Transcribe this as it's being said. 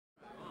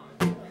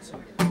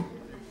Some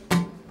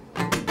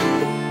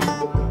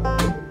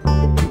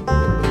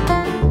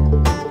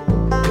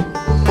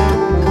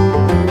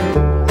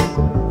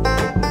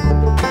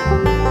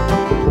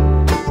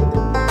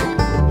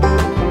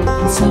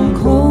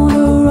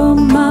corner of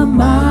my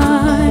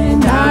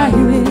mind, I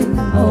hear it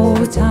all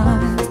the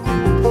time.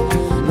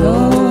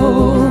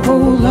 Love, oh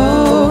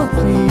love,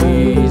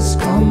 please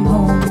come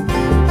home.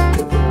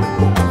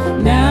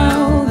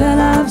 Now that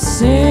I've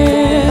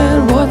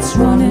said what's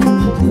running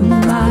through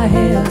my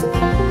head,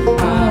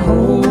 I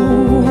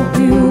hope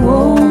you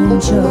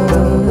won't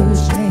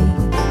judge me.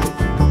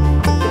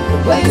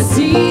 Well, you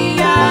see,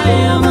 I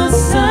am a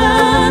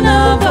son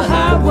of the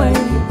highway,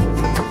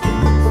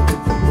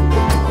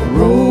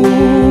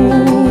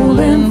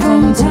 rolling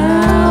from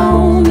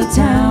town to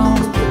town.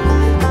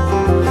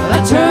 I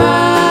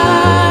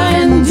try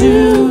and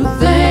do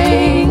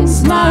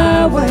things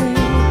my way.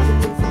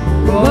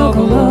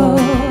 Buckle up,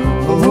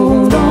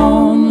 hold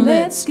on,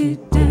 let's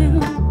get down.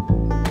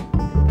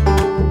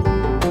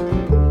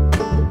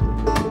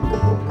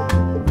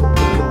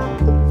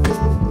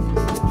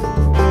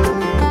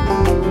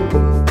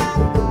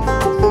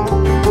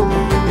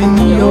 In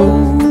the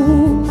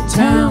old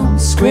town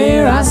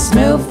square, I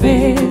smell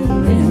fair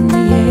in the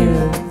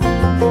air.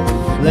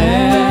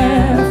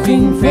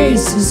 Laughing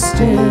faces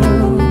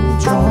still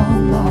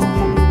drawn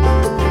long.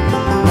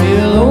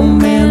 Well, oh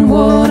man,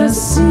 what a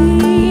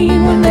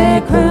scene when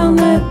they crown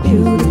that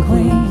beauty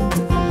queen.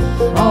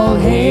 All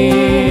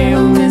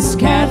hail Miss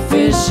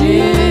Catfish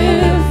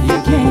if you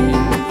can.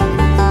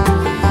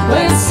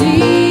 Well,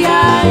 see,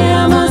 I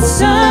am a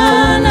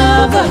son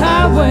of the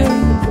highway,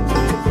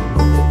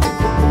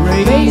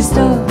 raised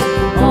up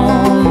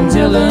on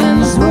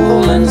Dylan's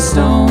Rolling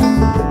Stone.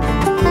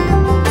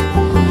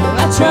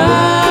 I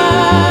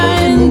try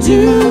and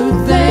do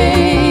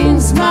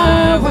things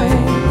my way.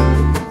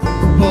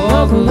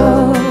 Buckle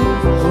up,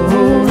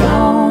 hold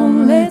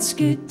on, let's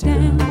get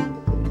down.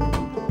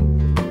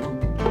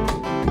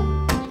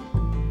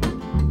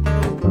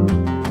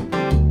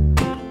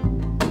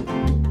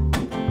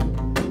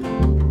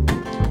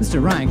 Mr.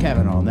 Ryan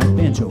Kavanaugh on that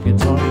banjo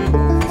guitar.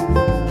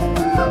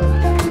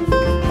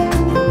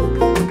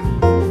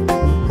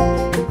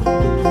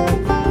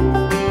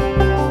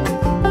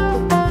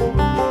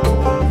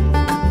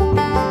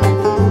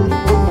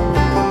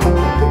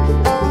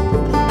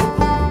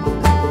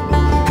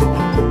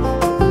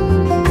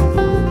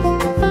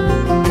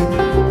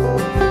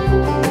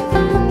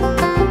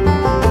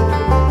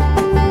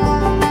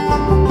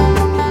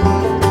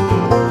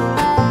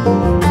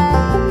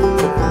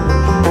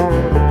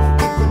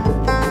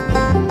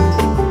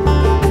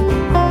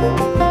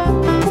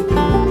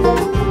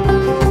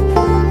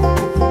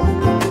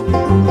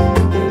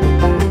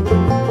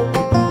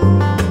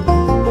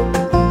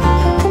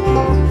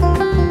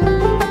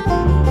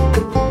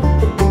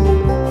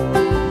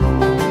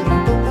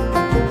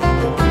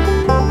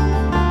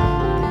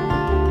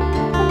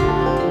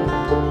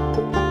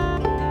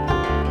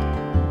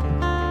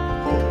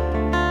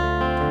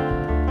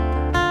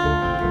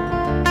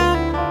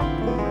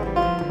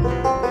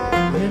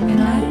 Every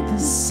night the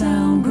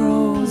sound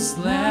grows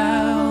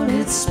loud,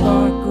 it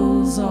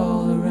sparkles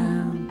all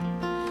around.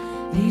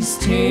 These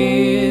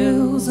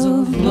tales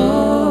of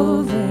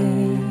love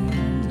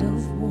and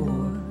of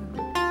war.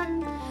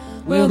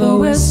 Well, the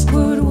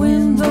westward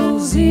wind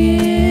blows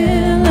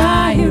in,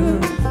 I hear her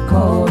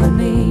calling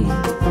me.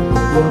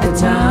 Well, the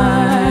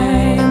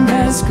time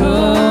has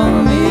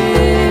come,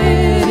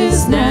 it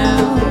is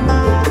now.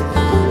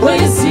 Well,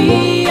 you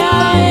see,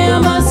 I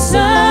am a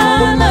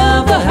son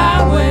of the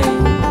highway,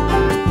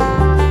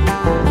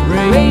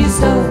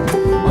 raised up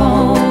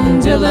on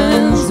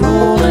Dylan's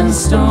Rolling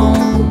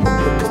Stone.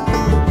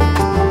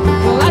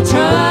 Well, I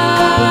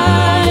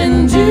try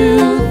and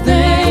do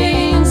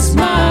things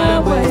my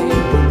way.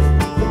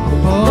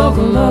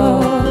 Buckle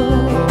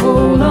up,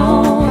 hold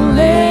on,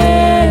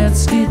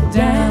 let's get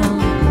down.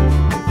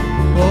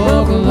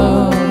 Buckle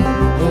up,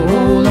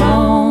 hold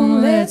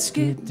on, let's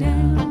get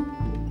down.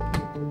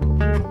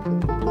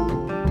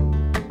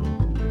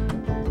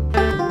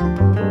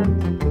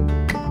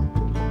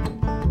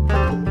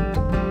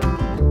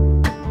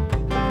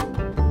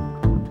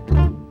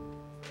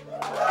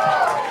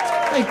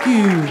 Thank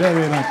you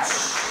very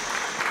much.